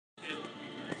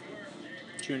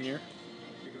Junior.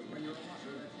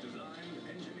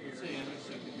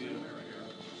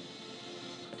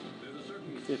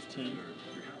 Week 15.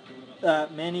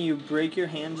 Manny, you break your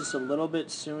hand just a little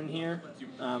bit soon here.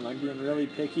 I'm being really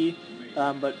picky,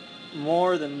 but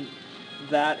more than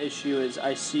that issue is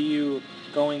I see you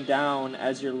going down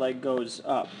as your leg goes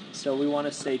up. So we want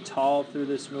to stay tall through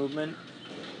this movement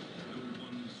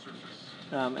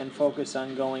and focus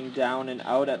on going down and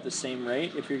out at the same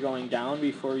rate. If you're going down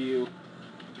before you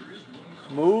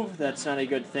move, that's not a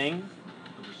good thing.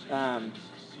 So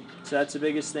that's the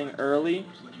biggest thing early.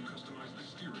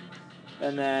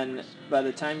 And then by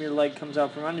the time your leg comes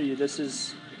out from under you, this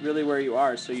is really where you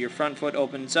are. So your front foot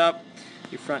opens up,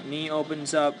 your front knee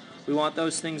opens up. We want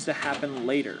those things to happen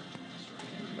later.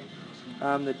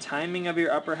 The timing of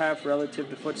your upper half relative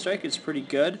to foot strike is pretty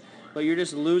good, but you're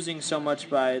just losing so much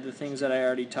by the things that I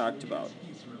already talked about.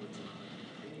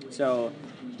 So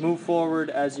move forward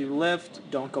as you lift,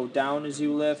 don't go down as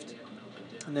you lift,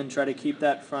 and then try to keep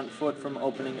that front foot from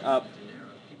opening up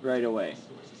right away.